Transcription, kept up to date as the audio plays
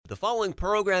The following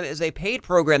program is a paid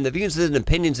program. The views and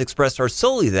opinions expressed are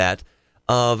solely that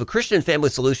of Christian Family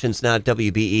Solutions, not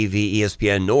WBEV,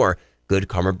 ESPN, nor Good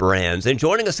Karma Brands. And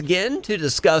joining us again to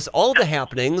discuss all the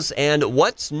happenings and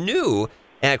what's new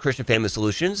at Christian Family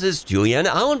Solutions is Julianne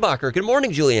Allenbacher. Good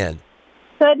morning, Julianne.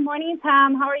 Good morning,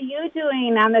 Tom. How are you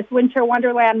doing on this winter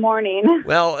wonderland morning?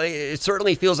 Well, it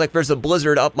certainly feels like there's a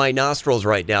blizzard up my nostrils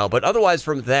right now, but otherwise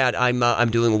from that, I'm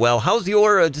doing well. How's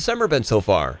your December been so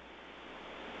far?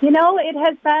 You know, it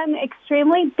has been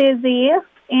extremely busy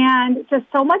and just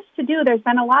so much to do. There's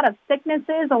been a lot of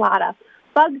sicknesses, a lot of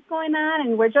bugs going on,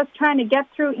 and we're just trying to get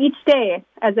through each day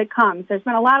as it comes. There's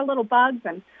been a lot of little bugs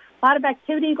and a lot of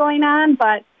activity going on,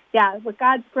 but yeah, with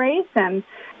God's grace and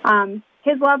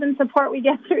His love and support, we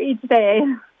get through each day.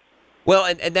 Well,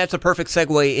 and that's a perfect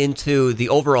segue into the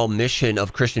overall mission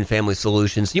of Christian Family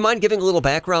Solutions. Do you mind giving a little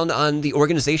background on the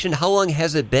organization? How long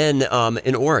has it been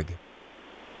in org?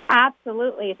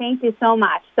 Absolutely. Thank you so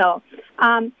much. So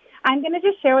I'm going to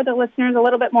just share with the listeners a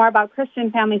little bit more about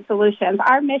Christian Family Solutions.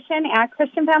 Our mission at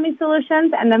Christian Family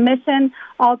Solutions and the mission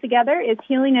altogether is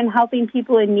healing and helping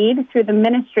people in need through the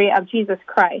ministry of Jesus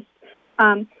Christ.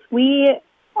 We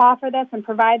offer this and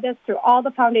provide this through all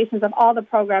the foundations of all the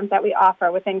programs that we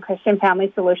offer within Christian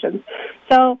Family Solutions.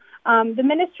 So the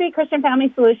ministry, Christian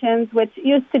Family Solutions, which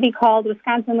used to be called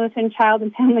Wisconsin Lutheran Child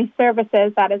and Family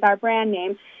Services, that is our brand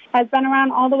name, has been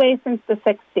around all the way since the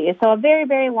 60s. So a very,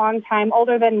 very long time,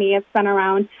 older than me, it's been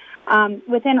around.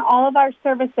 Within all of our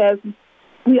services,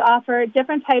 we offer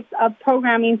different types of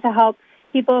programming to help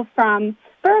people from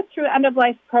birth through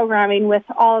end-of-life programming with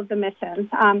all of the missions.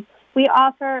 We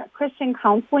offer Christian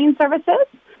counseling services,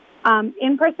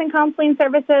 in-person counseling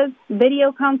services,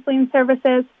 video counseling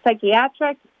services,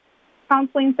 psychiatric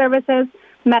counseling services,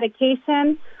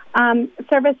 medication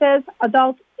services,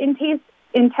 adult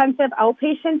intensive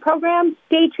outpatient programs,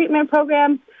 day treatment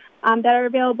programs that are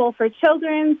available for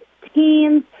children,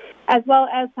 teens, as well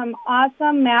as some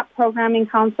awesome MAP programming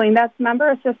counseling. That's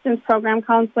Member Assistance Program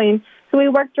counseling. So we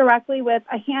work directly with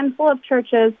a handful of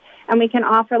churches, and we can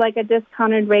offer like a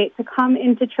discounted rate to come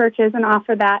into churches and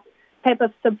offer that type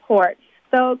of support.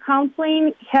 So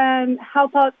counseling can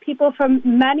help out people from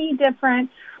many different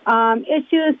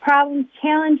issues, problems,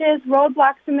 challenges,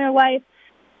 roadblocks in their life.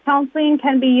 Counseling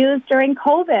can be used during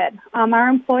COVID. Our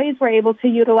employees were able to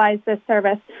utilize this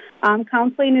service.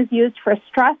 Counseling is used for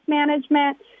stress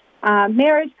management,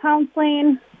 marriage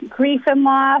counseling, grief and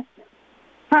loss,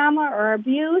 trauma or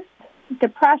abuse,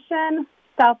 depression,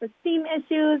 self-esteem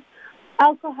issues,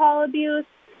 alcohol abuse,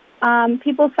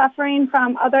 people suffering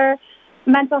from other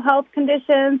mental health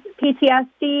conditions,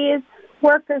 PTSDs,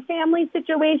 work or family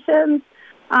situations,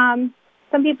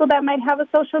 some people that might have a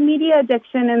social media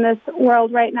addiction in this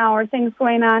world right now or things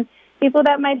going on, people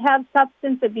that might have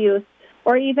substance abuse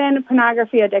or even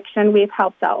pornography addiction we've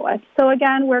helped out with. So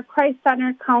again, we're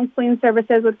Christ-centered counseling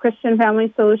services with Christian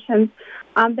Family Solutions.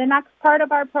 The next part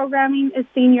of our programming is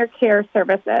senior care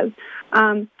services.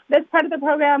 This part of the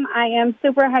program I am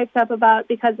super hyped up about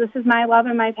because this is my love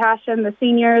and my passion, the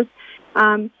seniors.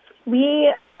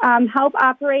 We help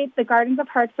operate the Gardens of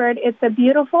Hartford. It's a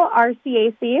beautiful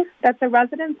RCAC. That's a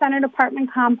resident-centered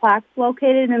apartment complex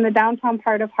located in the downtown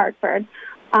part of Hartford.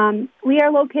 We are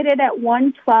located at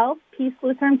 112 Peace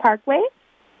Lutheran Parkway.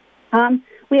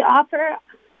 We offer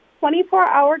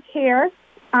 24-hour care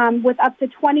with up to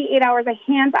 28 hours of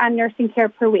hands-on nursing care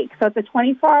per week. So it's a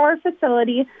 24-hour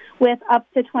facility with up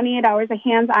to 28 hours of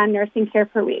hands-on nursing care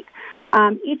per week.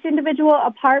 Each individual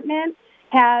apartment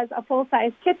has a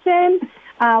full-size kitchen,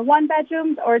 1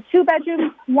 bedroom or 2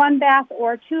 bedrooms, 1 bath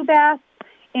or 2 baths,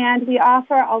 and we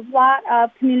offer a lot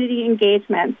of community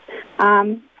engagements.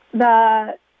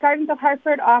 The Gardens of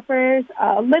Hartford offers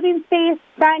a living space,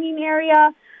 dining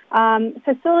area,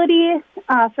 facilities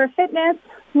for fitness,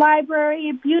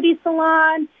 library, beauty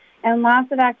salon, and lots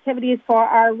of activities for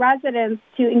our residents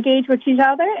to engage with each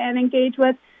other and engage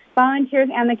with volunteers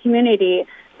and the community.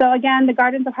 So again, the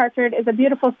Gardens of Hartford is a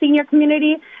beautiful senior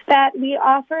community that we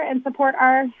offer and support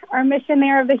our mission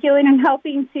there of the healing and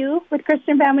helping too with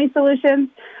Christian Family Solutions.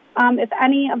 If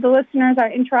any of the listeners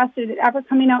are interested in ever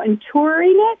coming out and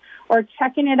touring it or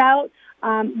checking it out,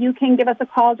 you can give us a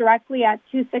call directly at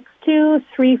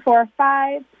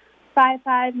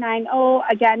 262-345-5590.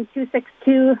 Again,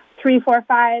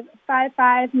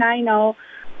 262-345-5590.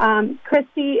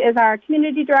 Christy is our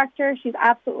community director. She's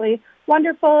absolutely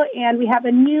wonderful, and we have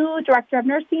a new director of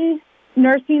nursing,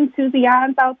 Susie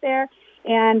Yans, out there,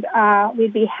 and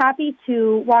we'd be happy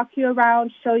to walk you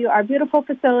around, show you our beautiful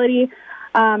facility.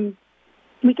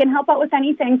 We can help out with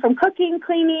anything from cooking,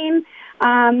 cleaning,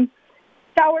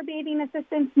 shower bathing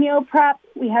assistance, meal prep.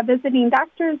 We have visiting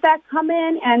doctors that come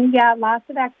in, and lots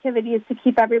of activities to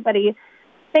keep everybody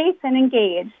safe and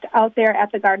engaged out there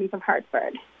at the Gardens of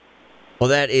Hartford. Well,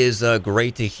 that is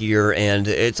great to hear, and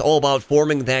it's all about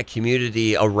forming that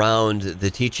community around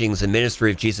the teachings and ministry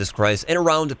of Jesus Christ and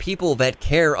around people that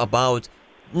care about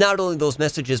not only those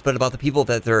messages, but about the people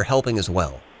that they're helping as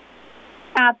well.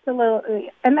 Absolutely.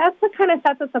 And that's what kind of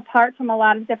sets us apart from a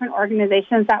lot of different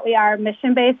organizations, that we are a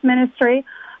mission-based ministry.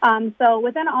 So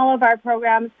within all of our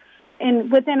programs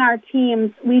and within our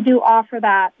teams, we do offer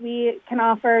that. We can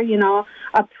offer,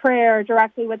 a prayer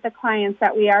directly with the clients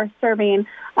that we are serving.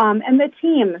 And the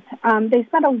teams, they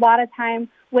spend a lot of time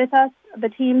with us, the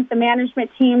teams, the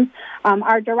management teams,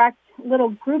 our direct little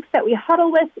groups that we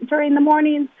huddle with during the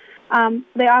mornings.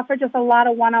 They offer just a lot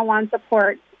of one-on-one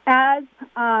support. As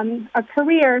a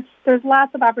career, there's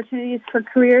lots of opportunities for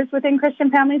careers within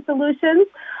Christian Family Solutions.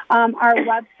 Our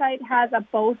website has a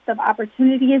boast of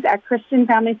opportunities at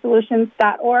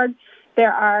ChristianFamilySolutions.org.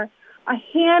 There are a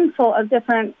handful of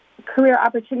different career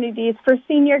opportunities for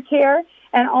senior care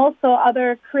and also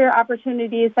other career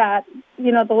opportunities that,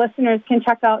 the listeners can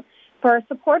check out for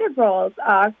supportive roles,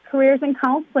 careers in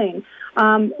counseling.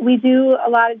 We do a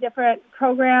lot of different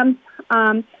programs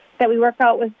that we work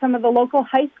out with some of the local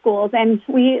high schools, and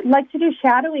we like to do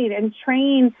shadowing and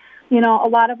train, a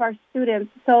lot of our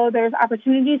students. So there's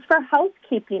opportunities for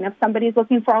housekeeping if somebody's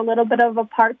looking for a little bit of a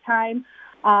part-time,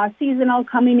 seasonal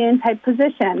coming in type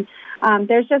position.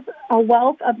 There's just a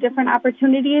wealth of different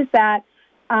opportunities that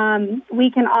we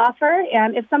can offer,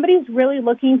 and if somebody's really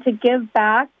looking to give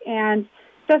back and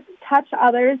just touch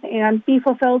others and be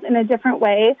fulfilled in a different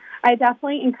way, I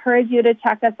definitely encourage you to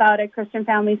check us out at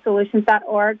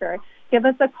ChristianFamilySolutions.org or give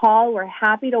us a call. We're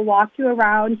happy to walk you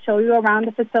around, show you around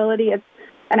the facility. It's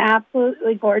an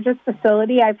absolutely gorgeous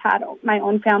facility. I've had my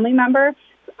own family member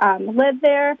live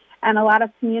there, and a lot of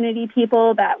community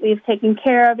people that we've taken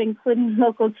care of, including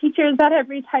local teachers that have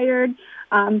retired.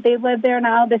 They live there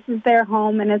now. This is their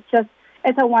home, and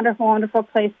it's a wonderful, wonderful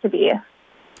place to be.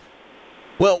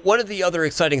 Well, one of the other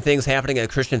exciting things happening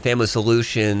at Christian Family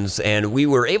Solutions, and we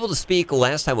were able to speak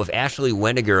last time with Ashley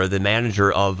Weniger, the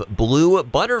manager of Blue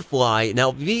Butterfly.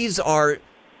 Now, these are,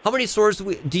 how many stores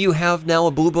do you have now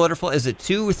of Blue Butterfly? Is it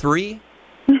 2 or 3?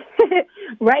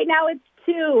 Right now it's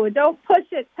 2. Don't push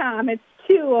it, Tom. It's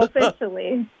 2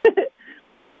 officially.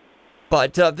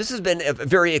 But this has been a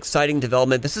very exciting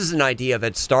development. This is an idea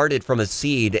that started from a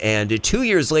seed, and 2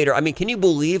 years later, can you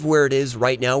believe where it is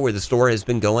right now, where the store has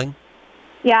been going?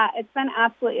 Yeah, it's been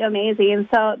absolutely amazing.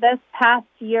 So this past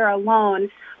year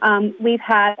alone, we've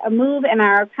had a move in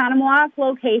our Oconomowoc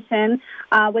location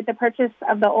with the purchase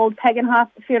of the old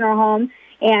Pegenhoff Funeral Home,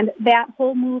 and that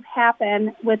whole move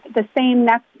happened with the same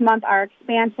next month, our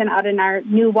expansion out in our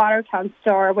new Watertown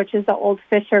store, which is the old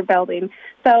Fisher building.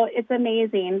 So it's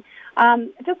amazing.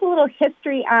 Just a little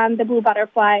history on the Blue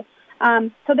Butterfly.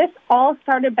 So this all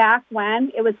started back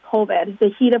when it was COVID, the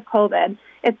heat of COVID.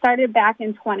 It started back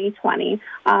in 2020.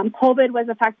 COVID was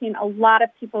affecting a lot of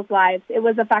people's lives. It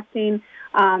was affecting,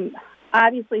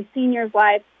 obviously, seniors'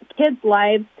 lives, kids'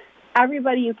 lives.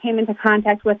 Everybody you came into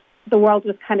contact with, the world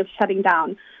was kind of shutting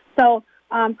down. So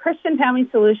Christian Family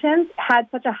Solutions had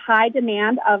such a high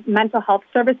demand of mental health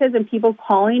services and people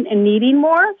calling and needing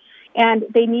more, and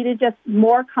they needed just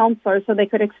more counselors so they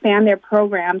could expand their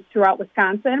programs throughout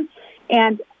Wisconsin.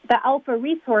 And the Alpha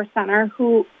Resource Center,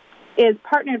 who is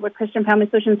partnered with Christian Family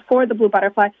Solutions for the Blue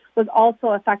Butterfly, was also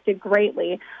affected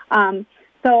greatly.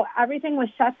 So everything was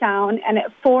shut down, and it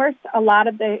forced a lot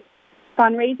of the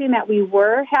fundraising that we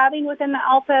were having within the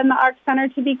Alpha and the ARC Center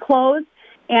to be closed,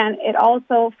 and it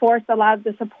also forced a lot of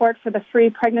the support for the free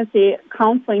pregnancy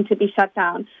counseling to be shut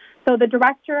down. So the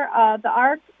director of the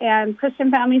ARC and Christian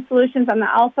Family Solutions and the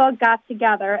Alpha got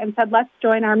together and said, let's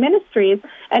join our ministries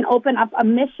and open up a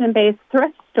mission-based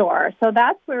thrift store. So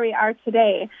that's where we are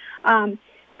today.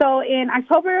 So in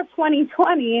October of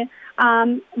 2020,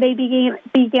 they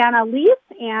began a lease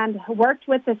and worked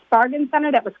with this bargain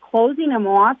center that was closing in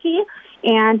Milwaukee,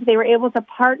 and they were able to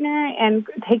partner, and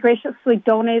they graciously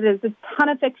donated a ton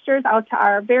of fixtures out to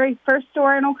our very first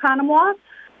store in Oconomowoc.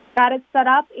 Got it set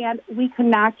up, and we could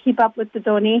not keep up with the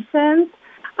donations,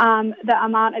 the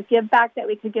amount of give back that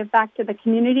we could give back to the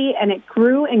community, and it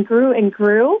grew and grew and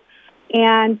grew.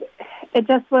 And it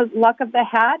just was luck of the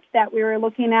hat that we were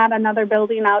looking at another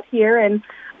building out here in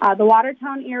the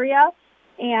Watertown area.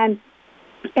 And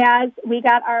as we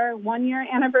got our 1-year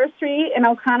anniversary in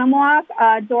Oconomowoc,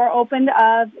 a door opened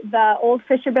of the old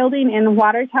Fisher building in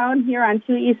Watertown here on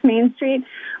 2 East Main Street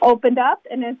opened up.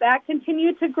 And as that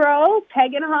continued to grow,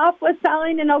 Pegenhoff was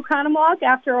selling in Oconomowoc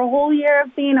after a whole year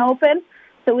of being open.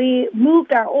 So we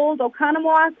moved our old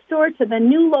Oconomowoc store to the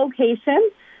new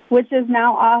location, which is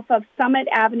now off of Summit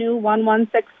Avenue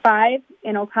 1165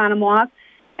 in Oconomowoc.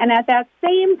 And at that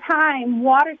same time,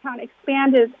 Watertown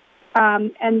expanded,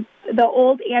 and the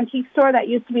old antique store that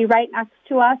used to be right next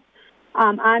to us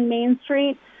on Main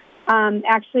Street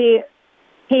actually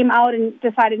came out and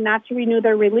decided not to renew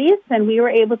their release, and we were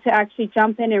able to actually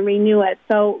jump in and renew it.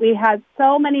 So we had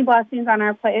so many blessings on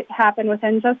our plate happen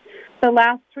within just the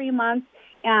last 3 months,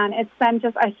 and it's been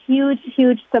just a huge,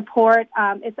 huge support.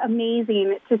 It's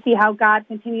amazing to see how God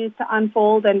continues to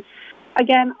unfold. And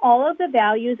again, all of the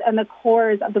values and the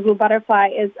cores of the Blue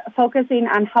Butterfly is focusing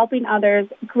on helping others,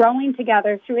 growing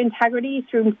together through integrity,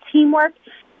 through teamwork,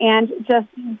 and just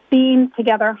being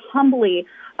together humbly.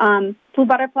 Blue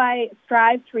Butterfly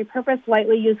strives to repurpose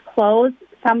lightly used clothes,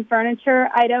 some furniture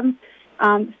items,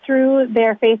 through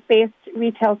their faith-based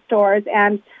retail stores.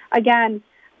 And again,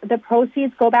 the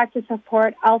proceeds go back to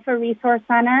support Alpha Resource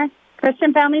Center,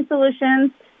 Christian Family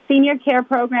Solutions, senior care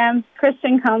programs,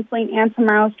 Christian counseling, and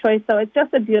Tomorrow's Choice. So it's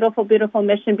just a beautiful, beautiful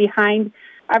mission behind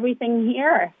everything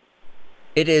here.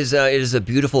 It is a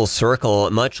beautiful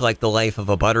circle, much like the life of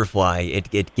a butterfly.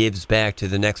 It gives back to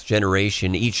the next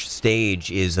generation. Each stage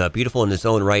is beautiful in its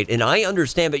own right. And I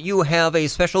understand that you have a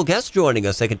special guest joining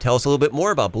us that can tell us a little bit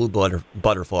more about Blue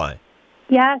Butterfly.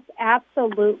 Yes,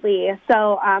 absolutely.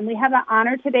 So we have the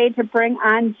honor today to bring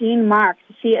on Jean Marks.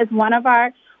 She is one of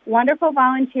our wonderful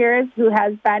volunteers who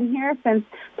has been here since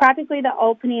practically the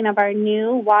opening of our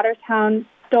new Watertown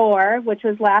store, which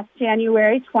was last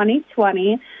January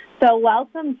 2020. So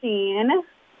welcome, Jean.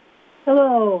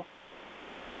 Hello.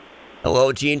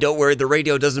 Hello, Jean. Don't worry, the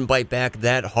radio doesn't bite back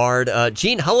that hard.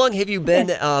 Jean, how long have you been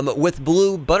with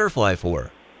Blue Butterfly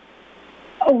for?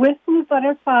 With Blue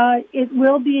Butterfly, it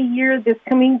will be a year this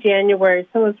coming January.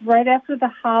 So it's right after the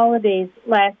holidays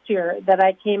last year that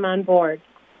I came on board.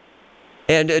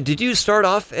 And did you start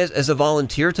off as a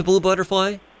volunteer to Blue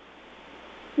Butterfly?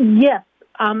 Yes.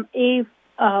 A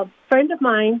friend of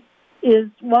mine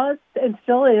was and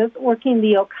still is working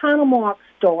the Oconomowoc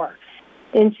store.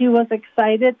 And she was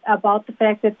excited about the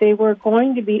fact that they were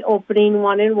going to be opening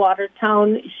one in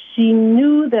Watertown. She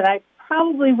knew that I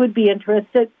probably would be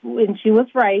interested, and she was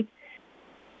right.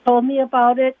 Told me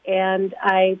about it, and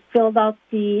I filled out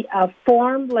the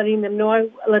form, letting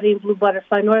Blue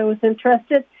Butterfly know I was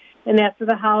interested. And after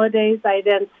the holidays, I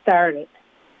then started.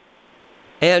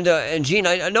 And Jean,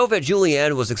 I know that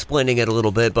Julianne was explaining it a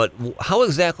little bit, but how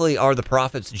exactly are the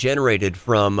profits generated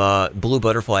from Blue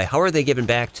Butterfly? How are they given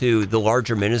back to the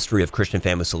larger ministry of Christian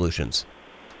Family Solutions?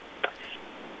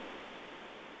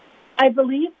 I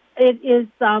believe it is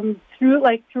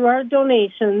through our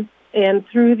donations and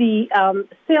through the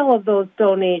sale of those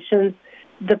donations,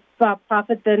 the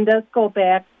profit then does go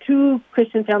back to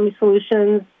Christian Family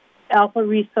Solutions, Alpha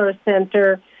Resource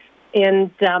Center,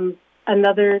 and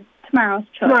another Tomorrow's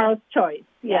Choice,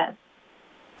 yes.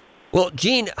 Well,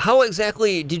 Jean, how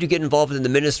exactly did you get involved in the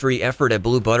ministry effort at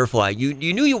Blue Butterfly? You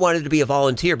knew you wanted to be a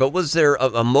volunteer, but was there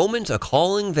a moment, a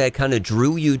calling that kind of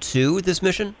drew you to this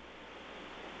mission?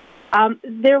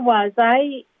 There was.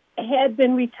 I had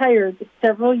been retired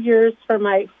several years from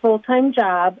my full-time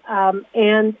job,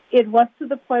 and it was to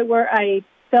the point where I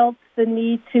felt the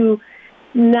need to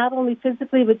not only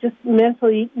physically but just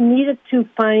mentally needed to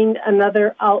find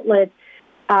another outlet.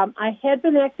 I had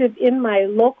been active in my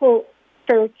local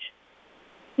church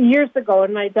years ago,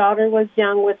 and my daughter was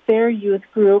young with their youth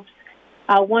groups.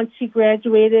 Once she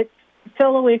graduated,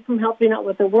 fell away from helping out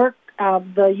with the work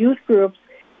of the youth groups,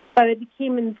 but I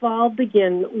became involved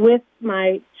again with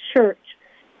my church.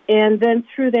 And then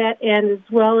through that, and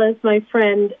as well as my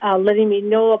friend letting me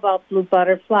know about Blue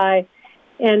Butterfly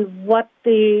and what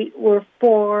they were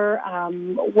for,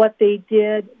 what they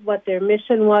did, what their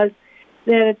mission was,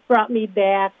 that it brought me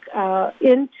back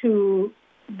into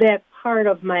that part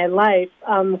of my life,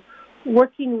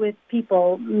 working with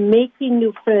people, making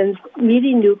new friends,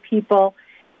 meeting new people.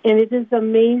 And it is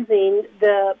amazing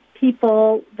the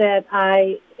people that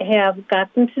I have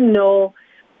gotten to know,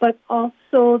 but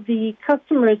also the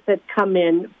customers that come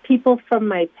in, people from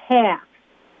my past.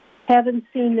 Haven't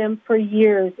seen them for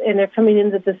years, and they're coming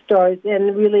into the stores,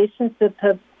 and relationships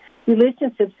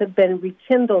have been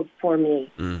rekindled for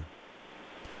me. Mm.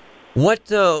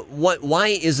 Why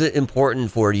is it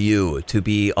important for you to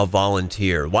be a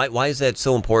volunteer? Why is that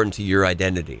so important to your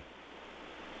identity?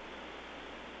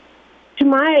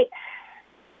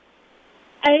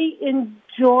 I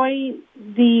enjoy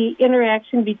the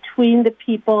interaction between the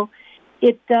people.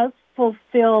 It does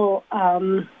fulfill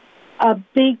a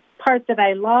big part that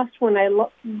I lost when I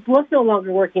was no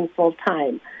longer working full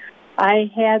time.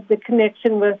 I had the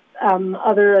connection with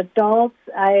other adults.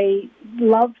 I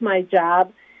loved my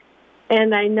job,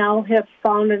 and I now have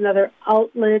found another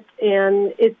outlet,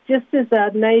 and it just is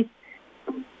a nice,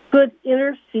 good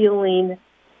inner feeling,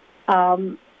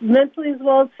 mentally as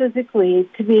well as physically,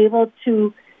 to be able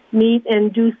to meet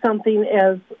and do something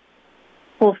as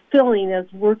fulfilling as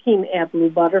working at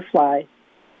Blue Butterfly.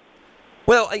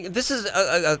 Well, this is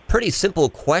a pretty simple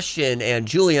question, and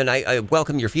Julian, I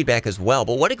welcome your feedback as well,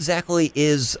 but what exactly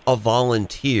is a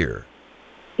volunteer?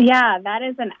 Yeah, that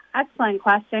is an excellent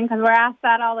question because we're asked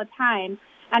that all the time.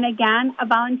 And again, a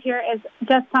volunteer is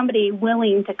just somebody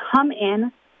willing to come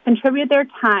in, contribute their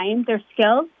time, their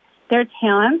skills, their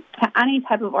talents to any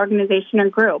type of organization or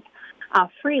group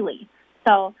freely.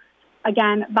 So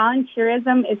again,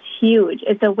 volunteerism is huge.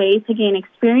 It's a way to gain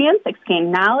experience,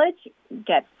 gain knowledge,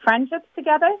 get friendships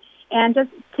together, and just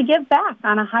to give back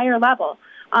on a higher level.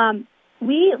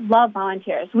 We love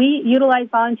volunteers. We utilize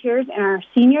volunteers in our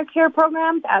senior care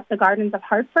programs at the Gardens of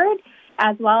Hartford,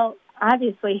 as well,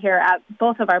 obviously, here at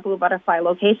both of our Blue Butterfly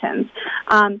locations.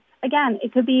 Again,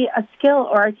 it could be a skill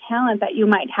or a talent that you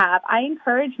might have. I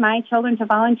encourage my children to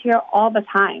volunteer all the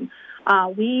time.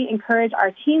 We encourage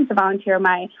our teens to volunteer.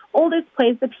 My oldest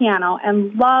plays the piano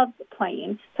and loves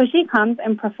playing, so she comes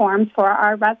and performs for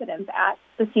our residents at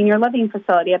the senior living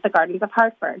facility at the Gardens of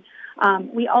Hartford.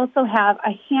 We also have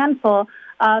a handful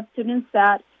of students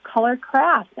that color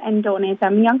crafts and donate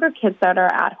them, younger kids that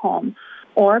are at home,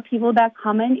 or people that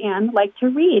come in and like to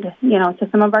read, to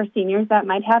some of our seniors that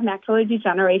might have macular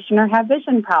degeneration or have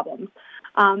vision problems.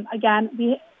 Again,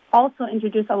 we also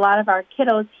introduce a lot of our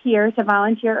kiddos here to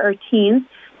volunteer, or teens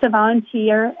to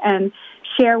volunteer and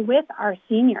share with our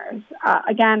seniors.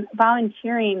 Again,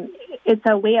 volunteering, it's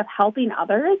a way of helping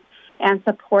others and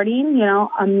supporting,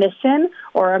 a mission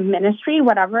or a ministry,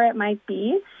 whatever it might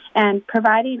be, and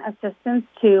providing assistance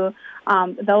to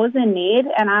those in need,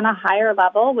 and on a higher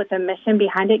level with a mission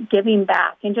behind it, giving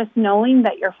back, and just knowing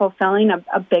that you're fulfilling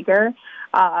a bigger,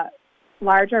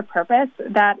 larger purpose.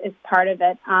 That is part of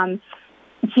it.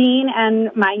 Jean and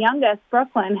my youngest,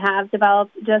 Brooklyn, have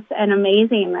developed just an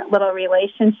amazing little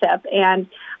relationship, and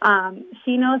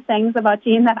she knows things about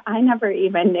Jean that I never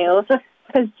even knew,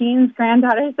 because Jean's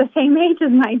granddaughter is the same age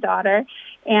as my daughter,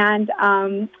 and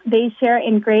they share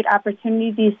in great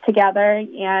opportunities together,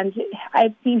 and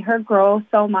I've seen her grow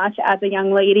so much as a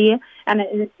young lady and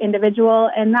an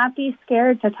individual, and not be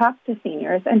scared to talk to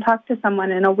seniors and talk to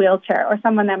someone in a wheelchair or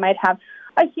someone that might have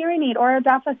a hearing aid or a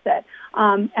deficit.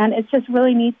 And it's just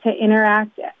really neat to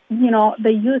interact,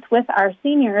 the youth with our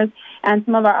seniors and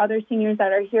some of our other seniors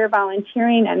that are here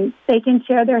volunteering, and they can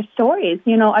share their stories.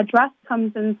 A dress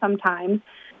comes in sometimes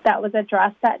that was a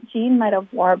dress that Jean might have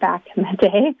wore back in the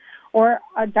day, or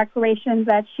decorations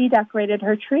that she decorated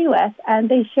her tree with, and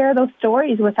they share those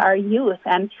stories with our youth.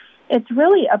 And it's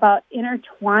really about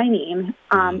intertwining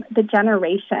the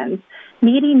generations,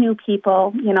 meeting new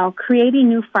people, creating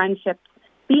new friendships,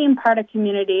 being part of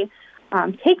community,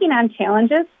 taking on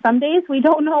challenges. Some days we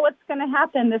don't know what's going to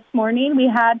happen. This morning we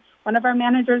had one of our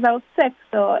managers out sick,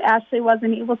 so Ashley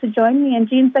wasn't able to join me, and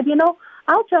Jean said,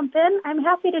 I'll jump in. I'm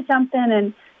happy to jump in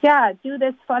and, do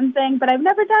this fun thing, but I've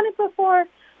never done it before.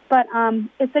 But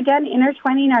it's, again,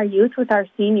 intertwining our youth with our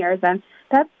seniors, and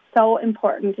that's so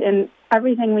important in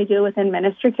everything we do within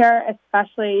ministry care,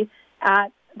 especially at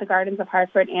the Gardens of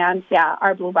Hartford and,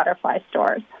 our Blue Butterfly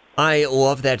stores. I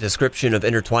love that description of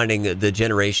intertwining the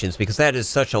generations, because that is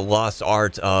such a lost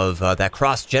art of that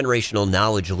cross-generational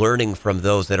knowledge, learning from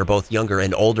those that are both younger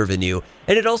and older than you.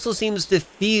 And it also seems to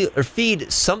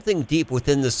feed something deep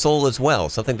within the soul as well,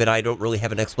 something that I don't really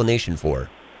have an explanation for.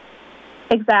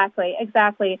 Exactly.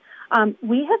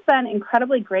 We have been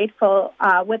incredibly grateful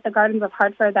with the Gardens of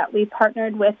Hartford that we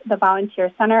partnered with the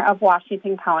Volunteer Center of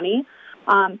Washington County.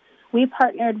 We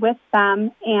partnered with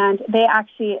them, and they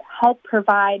actually help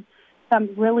provide some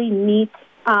really neat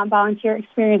volunteer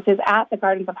experiences at the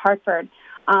Gardens of Hartford.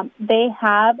 They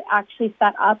have actually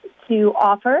set up to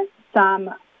offer some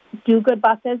do-good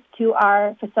buses to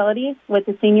our facilities with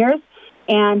the seniors,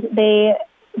 and they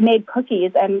made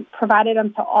cookies and provided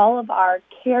them to all of our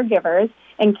caregivers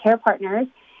and care partners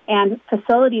and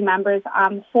facility members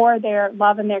for their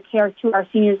love and their care to our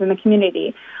seniors in the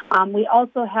community. We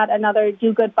also had another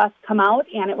do-good bus come out,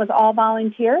 and it was all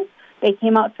volunteers. They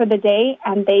came out for the day,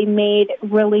 and they made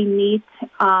really neat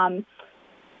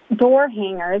door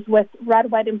hangers with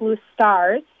red, white, and blue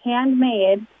stars,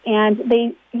 handmade, and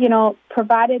they,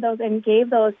 provided those and gave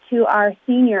those to our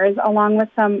seniors, along with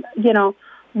some,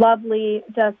 lovely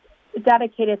just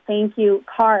dedicated thank you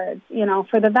cards,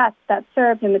 for the vets that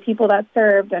served and the people that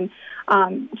served, and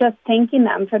just thanking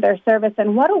them for their service.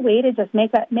 And what a way to just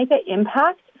make an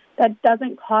impact that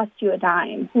doesn't cost you a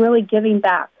dime, really giving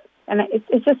back. And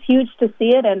it's just huge to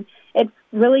see it, and it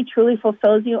really, truly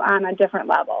fulfills you on a different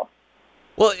level.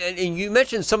 Well, and you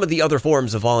mentioned some of the other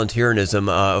forms of volunteerism.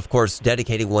 Of course,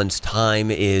 dedicating one's time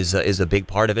is a big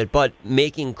part of it, but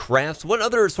making crafts. What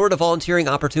other sort of volunteering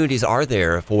opportunities are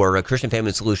there for Christian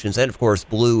Family Solutions and, of course,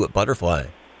 Blue Butterfly?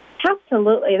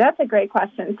 Absolutely. That's a great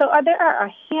question. So there are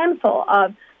a handful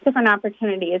of different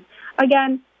opportunities.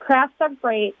 Again, crafts are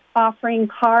great, offering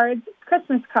cards,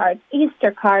 Christmas cards,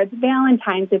 Easter cards,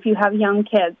 Valentine's if you have young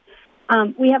kids.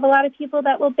 We have a lot of people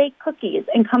that will bake cookies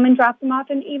and come and drop them off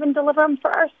and even deliver them for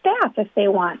our staff if they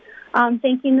want,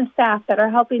 thanking the staff that are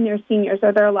helping their seniors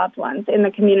or their loved ones in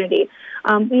the community.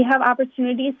 We have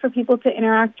opportunities for people to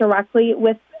interact directly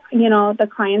with, the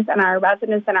clients and our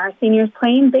residents and our seniors,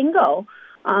 playing bingo,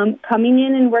 coming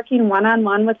in and working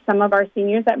one-on-one with some of our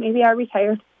seniors that maybe are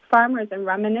retired farmers and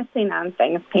reminiscing on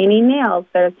things, painting nails.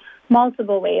 There's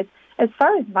multiple ways. As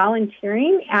far as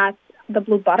volunteering at the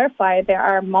Blue Butterfly, there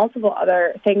are multiple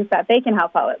other things that they can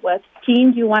help out with.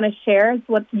 Jean, do you want to share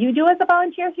what you do as a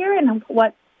volunteer here and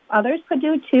what others could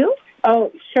do too?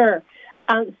 Oh, sure.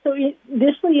 So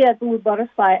initially at Blue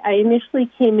Butterfly, I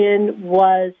initially came in,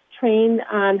 was trained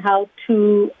on how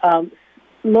to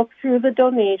look through the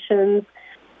donations,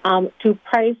 to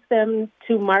price them,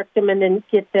 to mark them, and then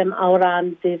get them out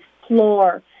on the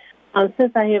floor.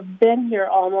 Since I have been here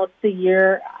almost a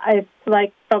year, I've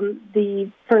from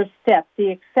the first step,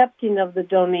 the accepting of the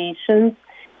donations,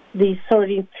 the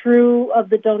sorting through of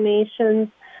the donations,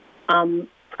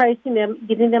 pricing them,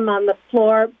 getting them on the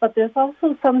floor. But there's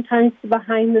also sometimes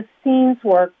behind-the-scenes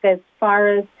work as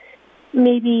far as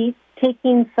maybe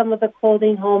taking some of the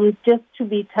clothing home just to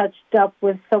be touched up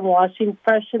with some washing,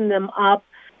 freshen them up,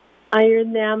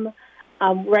 iron them.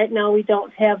 Right now we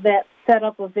don't have that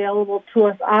setup available to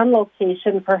us on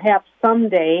location. Perhaps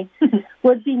someday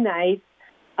would be nice.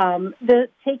 The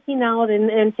taking out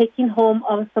and taking home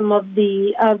of some of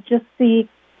the just the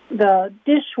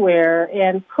dishware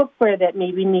and cookware that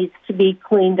maybe needs to be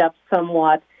cleaned up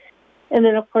somewhat. And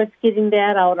then, of course, getting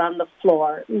that out on the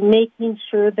floor, making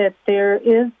sure that there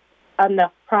is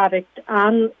enough product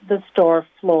on the store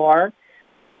floor,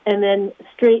 and then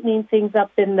straightening things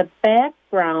up in the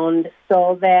background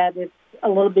so that it's a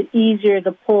little bit easier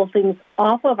to pull things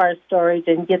off of our storage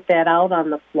and get that out on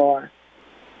the floor.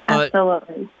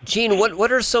 Absolutely. Jean,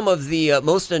 what are some of the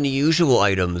most unusual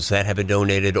items that have been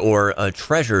donated or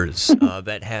treasures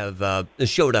that have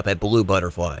showed up at Blue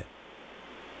Butterfly?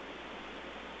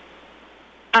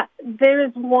 There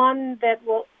is one that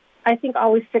will, I think,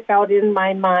 always stick out in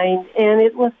my mind, and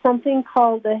it was something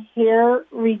called a hair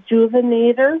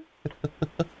rejuvenator.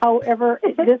 However,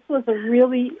 this was a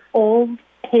really old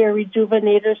hair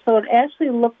rejuvenator, so it actually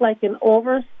looked like an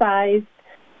oversized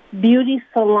beauty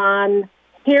salon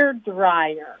hair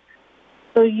dryer.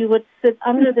 So you would sit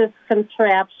under this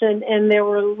contraption, and there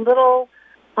were little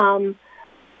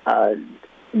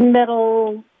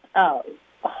metal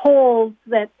holes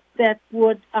that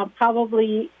would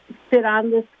probably fit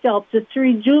on the scalp just to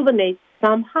rejuvenate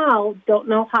somehow. Don't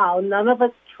know how. None of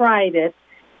us tried it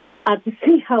to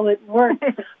see how it worked.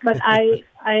 But I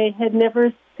had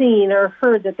never seen or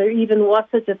heard that there even was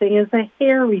such a thing as a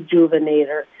hair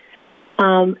rejuvenator.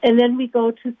 And then we go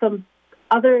to some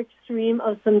other extreme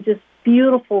of some just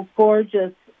beautiful,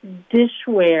 gorgeous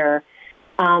dishware,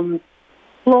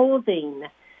 clothing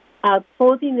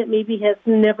that maybe has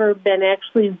never been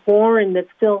actually worn, that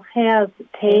still has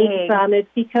tags on it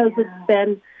because it's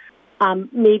been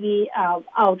maybe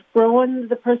outgrown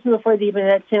the person before they even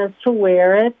had a chance to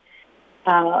wear it.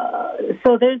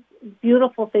 So there's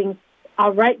beautiful things.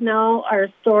 Right now, our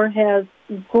store has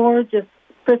gorgeous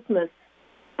Christmas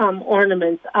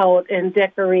ornaments out and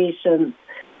decorations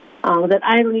that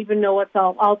I don't even know what's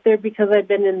all out there because I've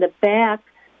been in the back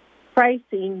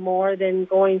pricing more than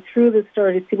going through the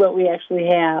store to see what we actually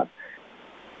have.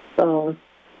 So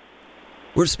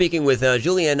we're speaking with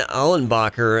Julianne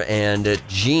Allenbacher and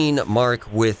Jean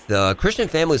Mark with Christian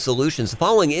Family Solutions. The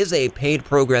following is a paid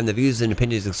program. The views and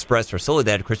opinions expressed are solely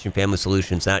that of Christian Family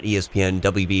Solutions, not ESPN,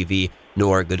 WBV,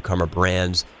 nor Good Karma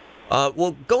Brands.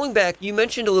 Well, going back, you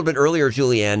mentioned a little bit earlier,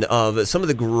 Julianne, of some of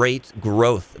the great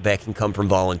growth that can come from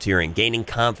volunteering, gaining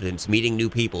confidence, meeting new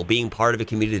people, being part of a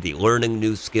community, learning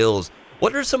new skills.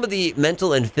 What are some of the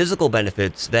mental and physical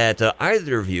benefits that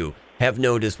either of you have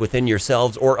noticed within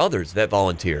yourselves or others that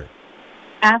volunteer?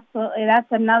 Absolutely.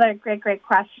 That's another great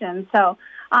question. So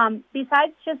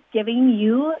besides just giving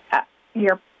you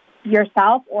your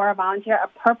yourself or a volunteer a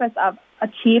purpose of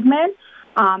achievement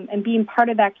and being part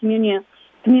of that community,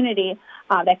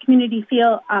 that community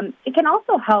feel, it can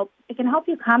also help. It can help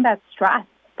you combat stress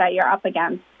that you're up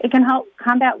against. It can help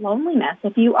combat loneliness.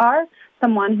 If you are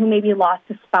someone who maybe lost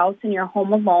a spouse and you're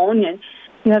home alone and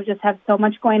you have so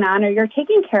much going on, or you're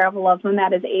taking care of a loved one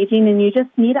that is aging and you just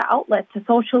need an outlet to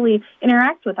socially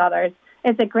interact with others,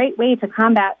 it's a great way to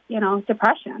combat,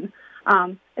 depression.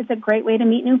 It's a great way to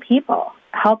meet new people,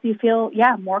 help you feel,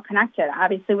 more connected,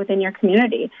 obviously, within your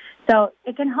community. So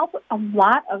it can help a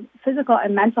lot of physical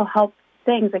and mental health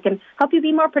things. It can help you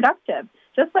be more productive.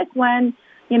 Just like when,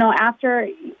 after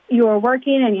you were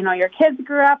working and, your kids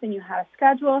grew up and you had a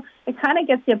schedule, it kind of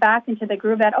gets you back into the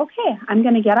groove that, okay, I'm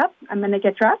going to get up, I'm going to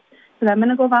get dressed, because I'm going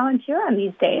to go volunteer on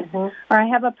these days. Mm-hmm. Or I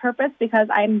have a purpose because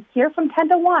I'm here from 10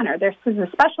 to 1, or there's a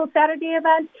special Saturday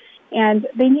event, and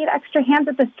they need extra hands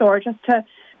at the store just to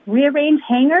rearrange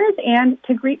hangers and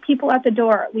to greet people at the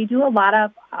door. We do a lot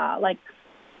of,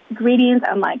 greetings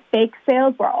and bake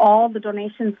sales where all the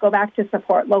donations go back to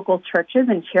support local churches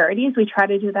and charities. We try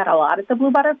to do that a lot at the Blue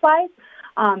Butterflies.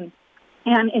 And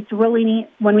it's really neat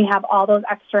when we have all those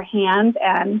extra hands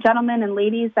and gentlemen and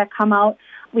ladies that come out.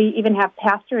 We even have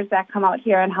pastors that come out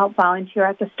here and help volunteer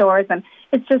at the stores. And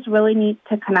it's just really neat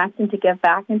to connect and to give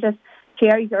back and just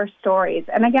share your stories.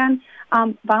 And again,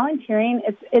 volunteering,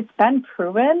 it's been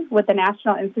proven with the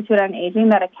National Institute on Aging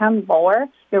that it can lower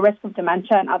your risk of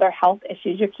dementia and other health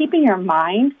issues. You're keeping your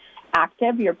mind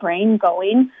active, your brain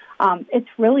going. It's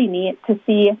really neat to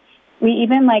see.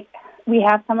 We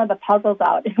have some of the puzzles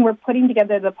out, and we're putting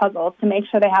together the puzzles to make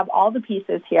sure they have all the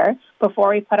pieces here before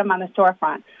we put them on the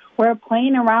storefront. We're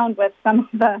playing around with some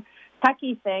of the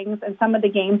techie things and some of the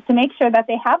games to make sure that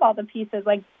they have all the pieces,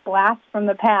 like blasts from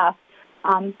the past.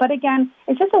 But again,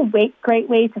 it's just a great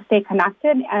way to stay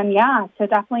connected and, to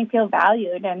definitely feel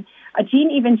valued. And Jean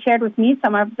even shared with me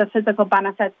some of the physical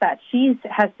benefits that she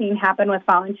has seen happen with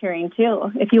volunteering,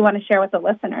 too, if you want to share with the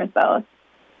listeners those.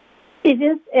 It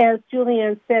is, as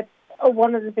Julianne said,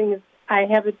 one of the things I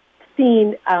haven't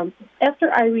seen.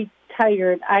 After I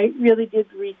retired, I really did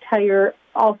retire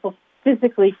also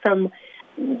physically from,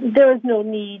 there was no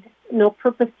need, no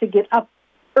purpose to get up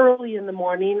early in the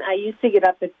morning. I used to get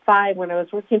up at 5 when I was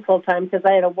working full-time because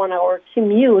I had a 1-hour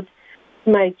commute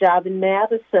to my job in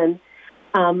Madison.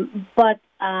 But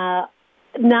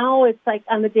now it's like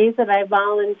on the days that I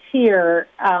volunteer,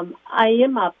 I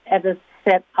am up at a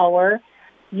set hour,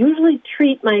 usually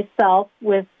treat myself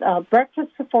with breakfast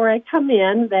before I come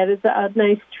in. That is a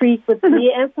nice treat with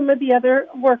me and some of the other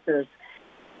workers.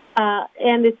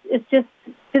 And it's just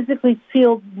physically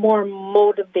feel more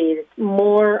motivated,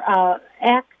 more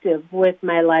active with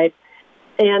my life,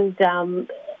 and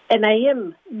I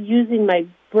am using my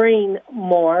brain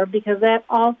more because that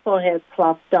also has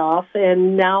sloughed off,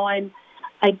 and now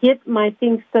I get my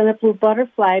things done at Blue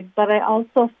Butterfly, but I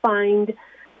also find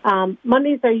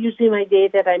Mondays are usually my day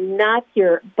that I'm not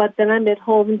here, but then I'm at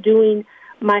home doing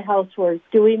my housework,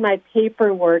 doing my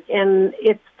paperwork, and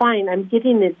it's fine. I'm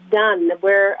getting it done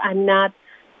where I'm not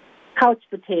couch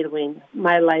potatoing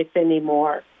my life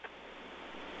anymore.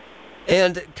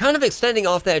 And kind of extending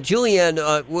off that,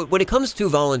 Julianne, when it comes to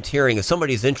volunteering, if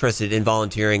somebody's interested in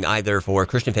volunteering either for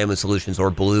Christian Family Solutions or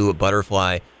Blue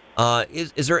Butterfly,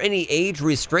 is there any age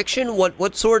restriction?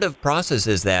 What sort of process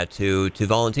is that to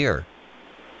volunteer?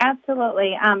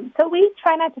 Absolutely. So we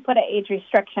try not to put an age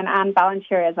restriction on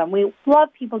volunteerism. We love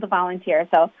people to volunteer,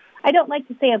 so I don't like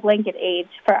to say a blanket age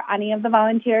for any of the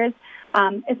volunteers,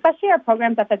 especially our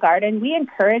programs at the Garden. We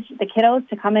encourage the kiddos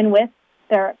to come in with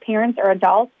their parents or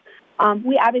adults.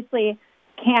 We obviously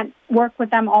can't work with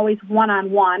them always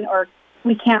one-on-one, or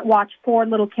we can't watch 4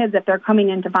 little kids if they're coming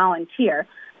in to volunteer.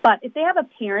 But if they have a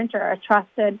parent or a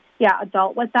trusted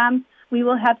adult with them, we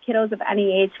will have kiddos of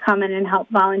any age come in and help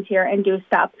volunteer and do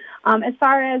stuff. As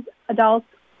far as adults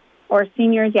or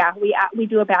seniors, we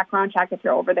do a background check if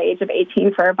you're over the age of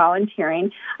 18 for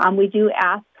volunteering. We do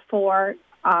ask for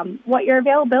what your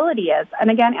availability is. And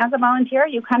again, as a volunteer,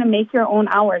 you kind of make your own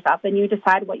hours up and you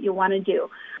decide what you want to do.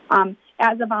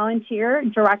 As a volunteer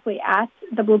directly at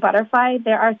the Blue Butterfly,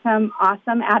 there are some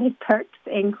awesome added perks,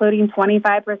 including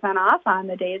 25% off on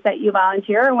the days that you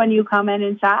volunteer when you come in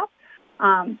and shop.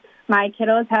 My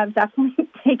kiddos have definitely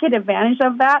taken advantage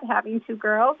of that, having 2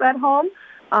 girls at home.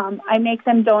 I make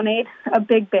them donate a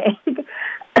big bag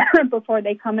before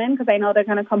they come in because I know they're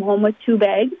going to come home with 2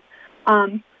 bags.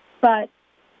 But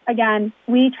again,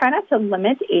 we try not to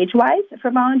limit age-wise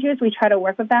for volunteers. We try to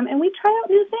work with them, and we try out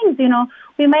new things.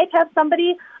 We might have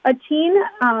somebody, a teen,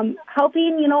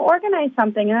 helping, organize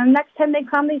something, and the next time they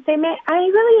come, they say, "Man, I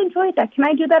really enjoyed that. Can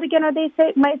I do that again?" Or they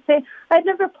might say, "I've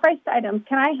never priced items.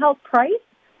 Can I help price?"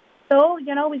 So,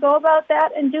 we go about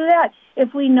that and do that.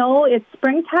 If we know it's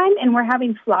springtime and we're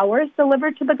having flowers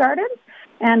delivered to the gardens,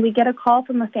 and we get a call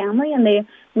from a family and they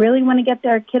really want to get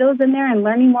their kiddos in there and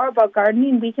learning more about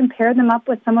gardening, we can pair them up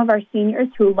with some of our seniors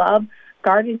who love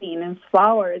gardening and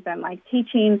flowers and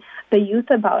teaching the youth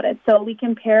about it. So we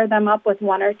can pair them up with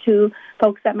one or two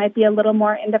folks that might be a little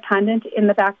more independent in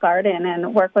the back garden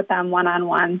and work with them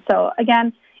one-on-one. So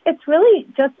again, it's really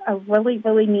just a really,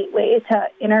 really neat way to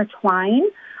intertwine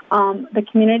the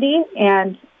community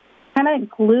and kind of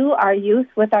glue our youth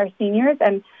with our seniors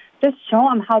and just show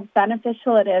them how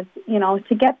beneficial it is,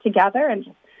 to get together and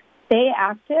just stay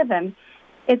active. And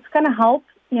it's going to help,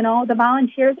 the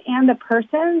volunteers and the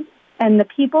persons and the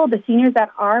people, the seniors that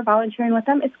are volunteering with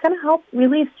them. It's going to help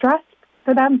relieve stress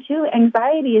for them too,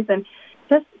 anxieties and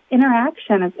just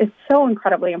interaction. It's so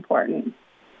incredibly important.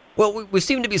 Well, we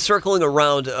seem to be circling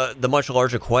around the much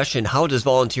larger question, how does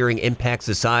volunteering impact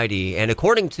society? And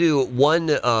according to one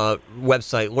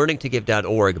website,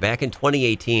 learningtogive.org, back in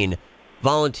 2018,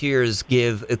 volunteers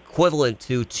give equivalent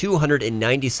to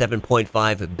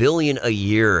 $297.5 billion a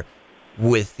year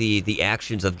with the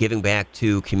actions of giving back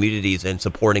to communities and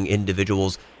supporting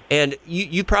individuals. And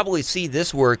you probably see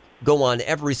this work go on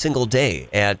every single day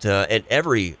at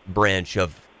every branch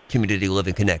of Community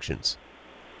Living Connections.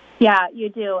 Yeah, you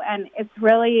do. And it's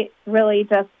really, really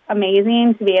just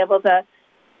amazing to be able to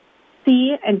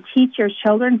see and teach your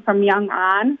children from young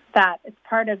on that it's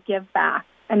part of Give Back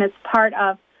and it's part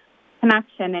of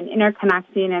connection and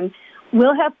interconnecting. And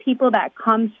we'll have people that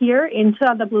come here into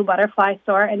the Blue Butterfly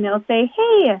store and they'll say,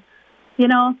 "Hey,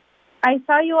 I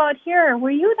saw you out here. Were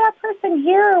you that person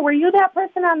here? Or were you that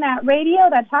person on that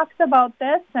radio that talks about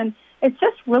this?" And it's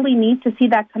just really neat to see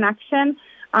that connection.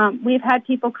 We've had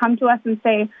people come to us and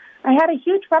say, "I had a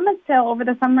huge rummage sale over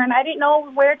the summer and I didn't know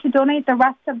where to donate the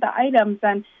rest of the items."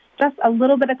 And just a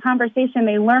little bit of conversation,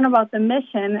 they learn about the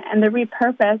mission and the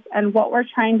repurpose and what we're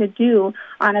trying to do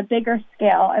on a bigger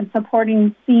scale and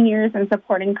supporting seniors and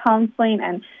supporting counseling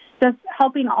and just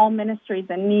helping all ministries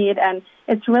in need. And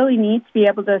it's really neat to be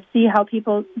able to see how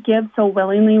people give so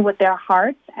willingly with their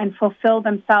hearts and fulfill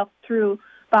themselves through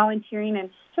volunteering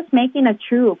and just making a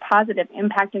true positive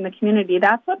impact in the community.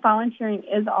 That's what volunteering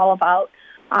is all about.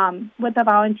 With the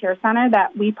Volunteer Center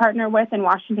that we partner with in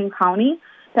Washington County,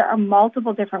 there are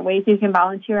multiple different ways you can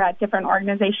volunteer at different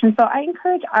organizations. So I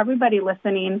encourage everybody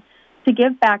listening to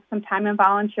give back some time and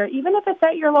volunteer, even if it's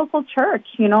at your local church,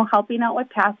 helping out with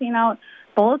passing out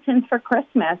bulletins for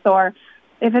Christmas, or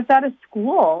if it's at a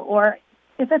school, or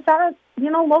if it's at a,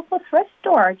 local thrift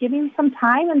store, giving some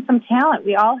time and some talent.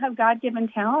 We all have God-given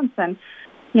talents and,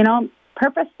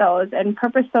 purpose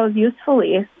those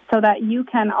usefully so that you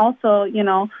can also,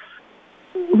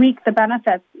 reap the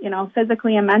benefits,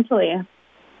 physically and mentally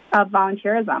of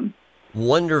volunteerism.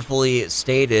 Wonderfully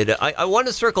stated. I want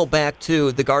to circle back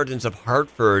to the Gardens of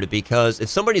Hartford because if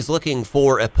somebody's looking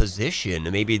for a position,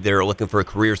 maybe they're looking for a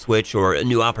career switch or a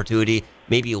new opportunity,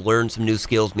 maybe learn some new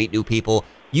skills, meet new people,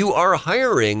 you are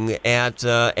hiring at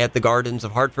the Gardens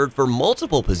of Hartford for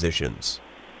multiple positions.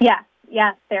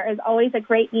 Yes, there is always a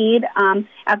great need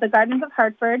at the Gardens of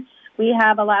Hartford. We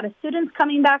have a lot of students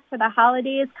coming back for the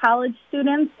holidays, college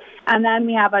students, and then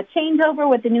we have a changeover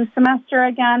with the new semester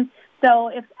again. So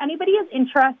if anybody is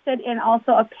interested in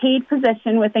also a paid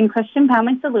position within Christian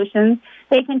Family Solutions,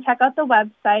 they can check out the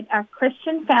website at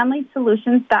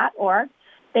christianfamilysolutions.org.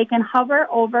 They can hover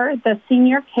over the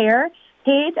senior care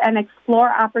page and explore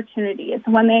opportunities.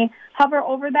 When they hover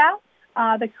over that,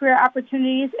 the career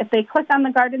opportunities, if they click on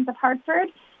the Gardens of Hartford,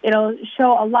 it'll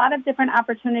show a lot of different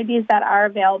opportunities that are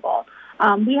available.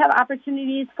 We have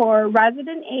opportunities for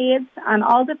resident aides on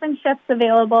all different shifts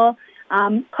available,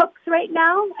 cooks right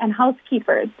now, and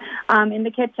housekeepers in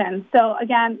the kitchen. So,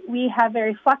 again, we have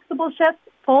very flexible shifts,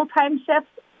 full-time shifts,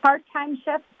 part-time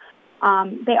shifts.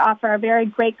 They offer a very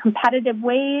great competitive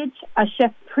wage, a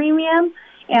shift premium,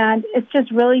 and it's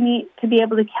just really neat to be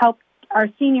able to help our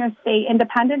seniors stay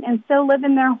independent and still live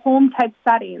in their home-type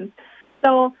settings.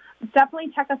 So definitely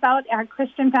check us out at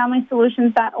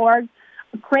christianfamilysolutions.org.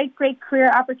 Great career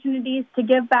opportunities to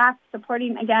give back,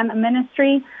 supporting, again, a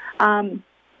ministry.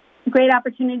 Great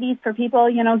opportunities for people,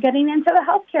 getting into the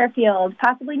healthcare field,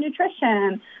 possibly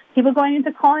nutrition, people going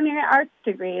into culinary arts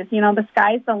degrees. The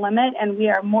sky's the limit, and we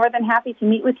are more than happy to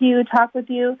meet with you, talk with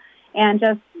you, and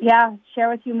just, share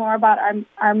with you more about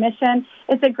our mission.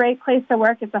 It's a great place to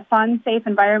work. It's a fun, safe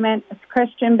environment. It's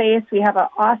Christian-based. We have an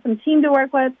awesome team to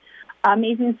work with,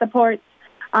 amazing support.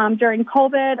 During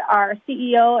COVID, our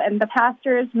CEO and the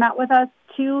pastors met with us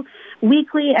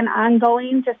weekly and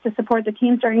ongoing just to support the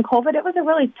teams during COVID. It was a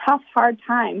really tough, hard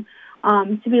time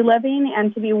to be living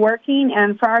and to be working,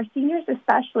 and for our seniors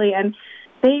especially. And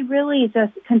they really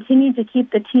just continue to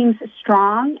keep the teams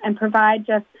strong and provide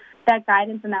just that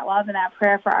guidance and that love and that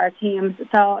prayer for our teams.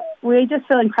 So we just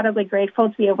feel incredibly grateful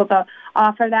to be able to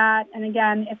offer that. And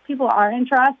again, if people are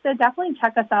interested, definitely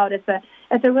check us out. It's a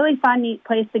really fun, neat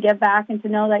place to give back and to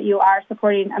know that you are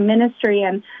supporting a ministry.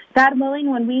 And God willing,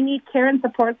 when we need care and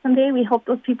support someday, we hope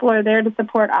those people are there to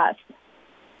support us.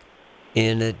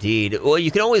 Indeed. Well, you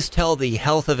can always tell the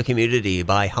health of a community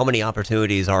by how many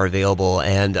opportunities are available,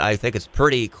 and I think it's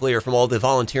pretty clear from all the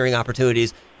volunteering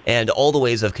opportunities and all the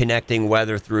ways of connecting,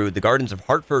 whether through the Gardens of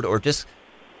Hartford or just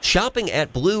shopping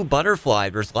at Blue Butterfly.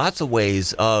 There's lots of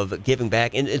ways of giving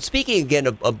back. And speaking again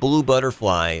of Blue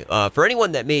Butterfly, for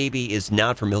anyone that maybe is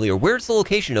not familiar, where's the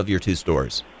location of your two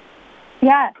stores?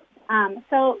 Yes.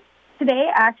 So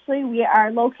today, actually, we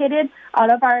are located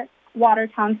out of our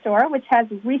Watertown store, which has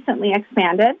recently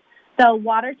expanded. The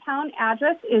Watertown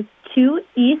address is 2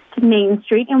 East Main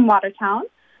Street in Watertown.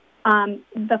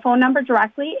 The phone number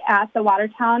directly at the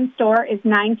Watertown store is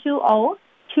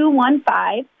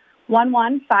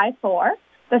 920-215-1154.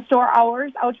 The store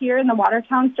hours out here in the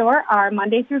Watertown store are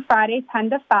Monday through Friday,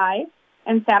 10 to 5,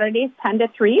 and Saturdays, 10 to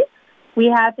 3. We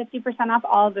have 50% off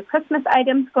all of the Christmas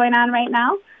items going on right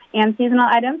now and seasonal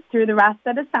items through the rest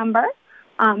of December.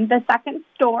 The second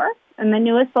store and the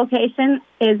newest location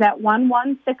is at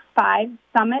 1165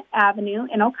 Summit Avenue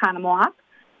in Oconomowoc.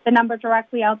 The number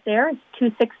directly out there is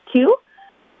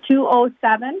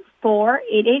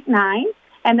 262-207-4889.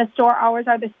 And the store hours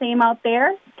are the same out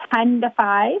there, 10 to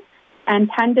 5 and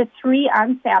 10 to 3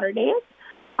 on Saturdays.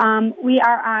 We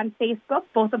are on Facebook.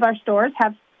 Both of our stores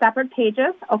have separate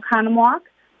pages, Oconomowoc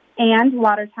and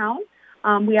Watertown.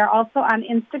 We are also on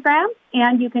Instagram,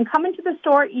 and you can come into the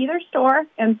store, either store,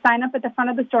 and sign up at the front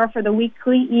of the store for the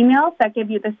weekly emails that give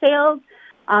you the sales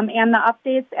and the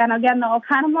updates. And again, the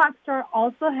Oconomowoc store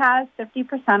also has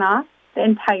 50% off the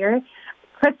entire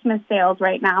Christmas sales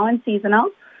right now and seasonal.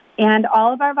 And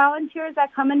all of our volunteers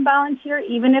that come and volunteer,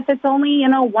 even if it's only,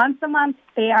 once a month,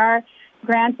 they are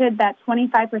granted that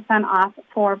 25% off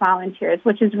for volunteers,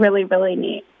 which is really, really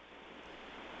neat.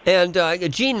 And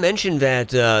Jean mentioned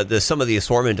that some of the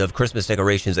assortment of Christmas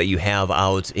decorations that you have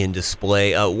out in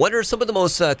display. What are some of the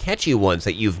most catchy ones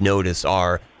that you've noticed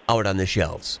are out on the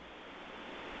shelves?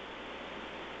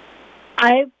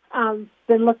 I've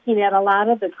been looking at a lot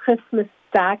of the Christmas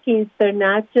stockings. They're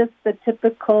not just the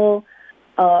typical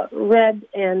red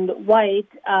and white,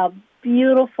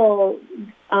 beautiful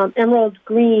emerald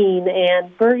green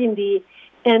and burgundy,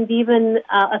 and even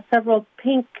several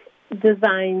pink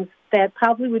designs that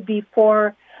probably would be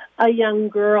for a young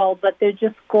girl, but they're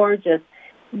just gorgeous.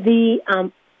 The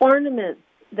ornaments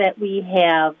that we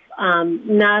have,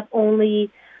 not only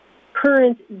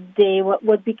current day, what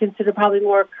would be considered probably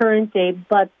more current day,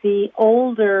 but the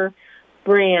older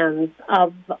brands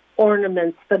of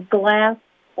ornaments, the glass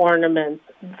ornaments,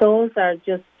 those are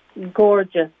just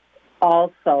gorgeous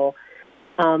also.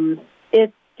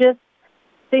 It's just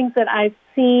things that I've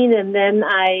seen, and then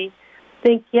I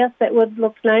think, yes, that would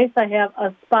look nice. I have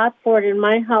a spot for it in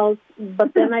my house,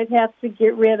 but then I'd have to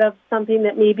get rid of something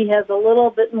that maybe has a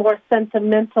little bit more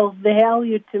sentimental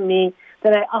value to me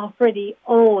that I already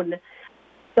own.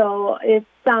 So it's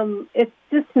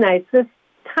just nice. This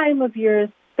time of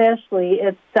year especially,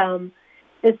 it's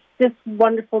just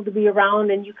wonderful to be around,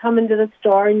 and you come into the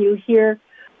store and you hear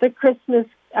the Christmas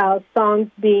songs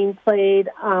being played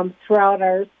throughout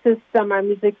our system, our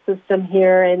music system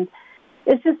here, and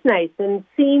it's just nice. And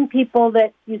seeing people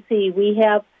that you see, we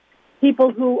have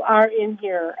people who are in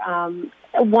here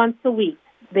once a week.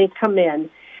 They come in,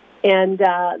 and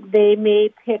they may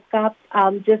pick up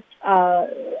just a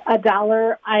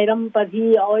 $1 item, but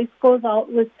he always goes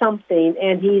out with something,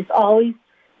 and he's always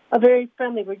very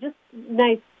friendly. We're just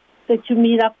nice that you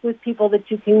meet up with people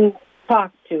that you can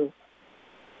talk to.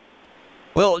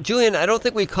 Well, Julian, I don't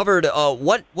think we covered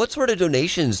what sort of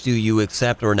donations do you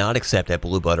accept or not accept at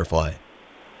Blue Butterfly?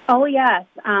 Oh, yes.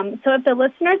 So if the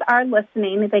listeners are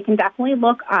listening, they can definitely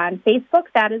look on Facebook.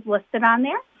 That is listed on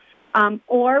there.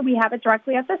 Or we have it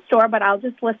directly at the store, but I'll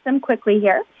just list them quickly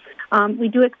here. We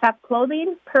do accept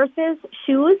clothing, purses,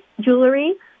 shoes,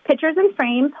 jewelry, pictures and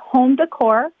frames, home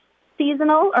decor,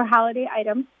 seasonal or holiday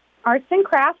items, arts and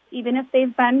crafts. Even if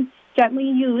they've been gently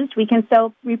used, we can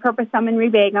still repurpose them and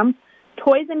rebag them.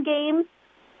 Toys and games,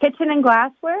 kitchen and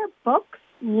glassware, books,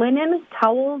 linen,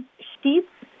 towels, sheets,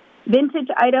 vintage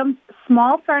items,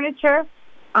 small furniture,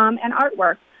 and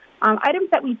artwork. Items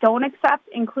that we don't accept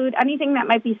include anything that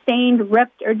might be stained,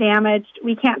 ripped, or damaged.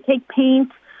 We can't take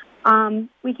paint.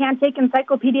 We can't take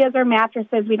encyclopedias or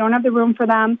mattresses. We don't have the room for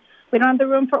them. We don't have the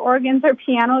room for organs or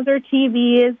pianos or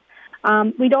TVs.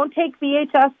 We don't take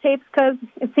VHS tapes because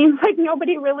it seems like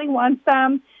nobody really wants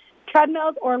them.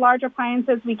 Treadmills or large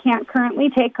appliances we can't currently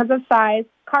take because of size.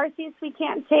 Car seats we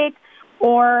can't take,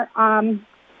 or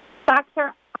socks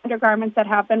or undergarments that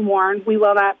have been worn. We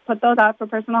will not put those out for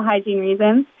personal hygiene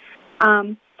reasons.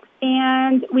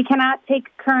 And we cannot take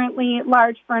currently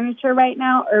large furniture right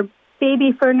now or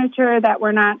baby furniture that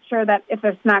we're not sure that if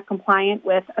it's not compliant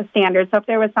with a standard. So if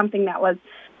there was something that was,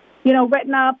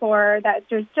 written up or that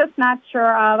you're just not sure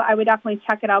of, I would definitely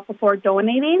check it out before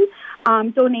donating.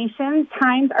 Donation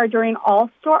times are during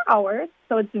all store hours,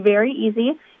 so it's very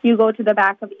easy. You go to the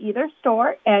back of either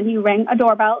store and you ring a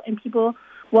doorbell, and people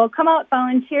will come out,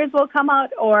 volunteers will come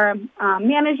out, or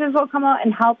managers will come out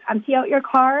and help empty out your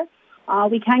car.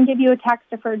 We can give you a tax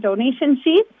deferred donation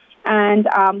sheet, and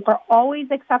we're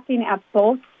always accepting at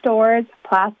both stores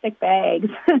plastic bags.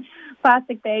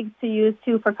 Plastic bags to use,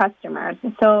 too, for customers.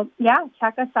 So,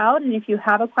 check us out. And if you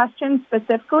have a question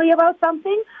specifically about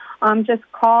something, just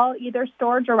call either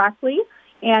store directly,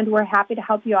 and we're happy to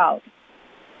help you out.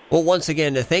 Well, once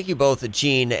again, thank you both,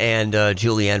 Jean and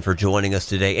Julianne, for joining us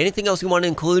today. Anything else you want to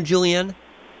include, Julianne?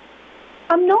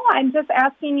 No, I'm just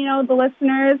asking, the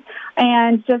listeners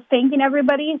and just thanking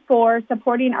everybody for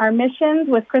supporting our missions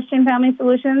with Christian Family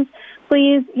Solutions.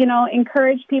 Please,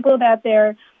 encourage people that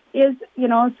there is,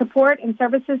 support and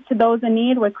services to those in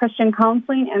need with Christian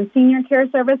counseling and senior care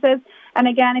services. And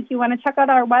again, if you want to check out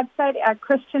our website at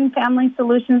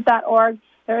ChristianFamilySolutions.org,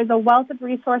 there is a wealth of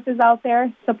resources out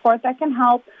there, support that can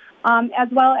help, as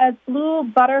well as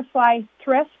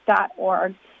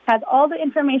BlueButterflyThrift.org. Has all the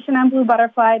information on Blue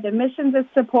Butterfly, the missions it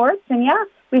supports, and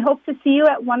we hope to see you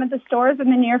at one of the stores in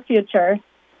the near future.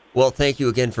 Well, thank you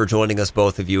again for joining us,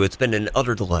 both of you. It's been an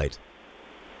utter delight.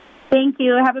 Thank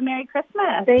you. Have a Merry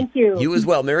Christmas. Thank you. You as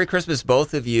well. Merry Christmas,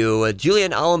 both of you.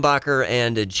 Julianne Allenbacher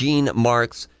and Jean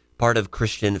Marks, part of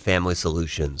Christian Family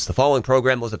Solutions. The following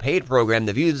program was a paid program.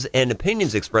 The views and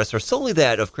opinions expressed are solely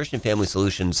that of Christian Family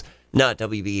Solutions, not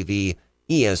WBEV,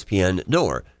 ESPN,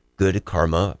 nor Good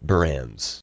Karma Brands.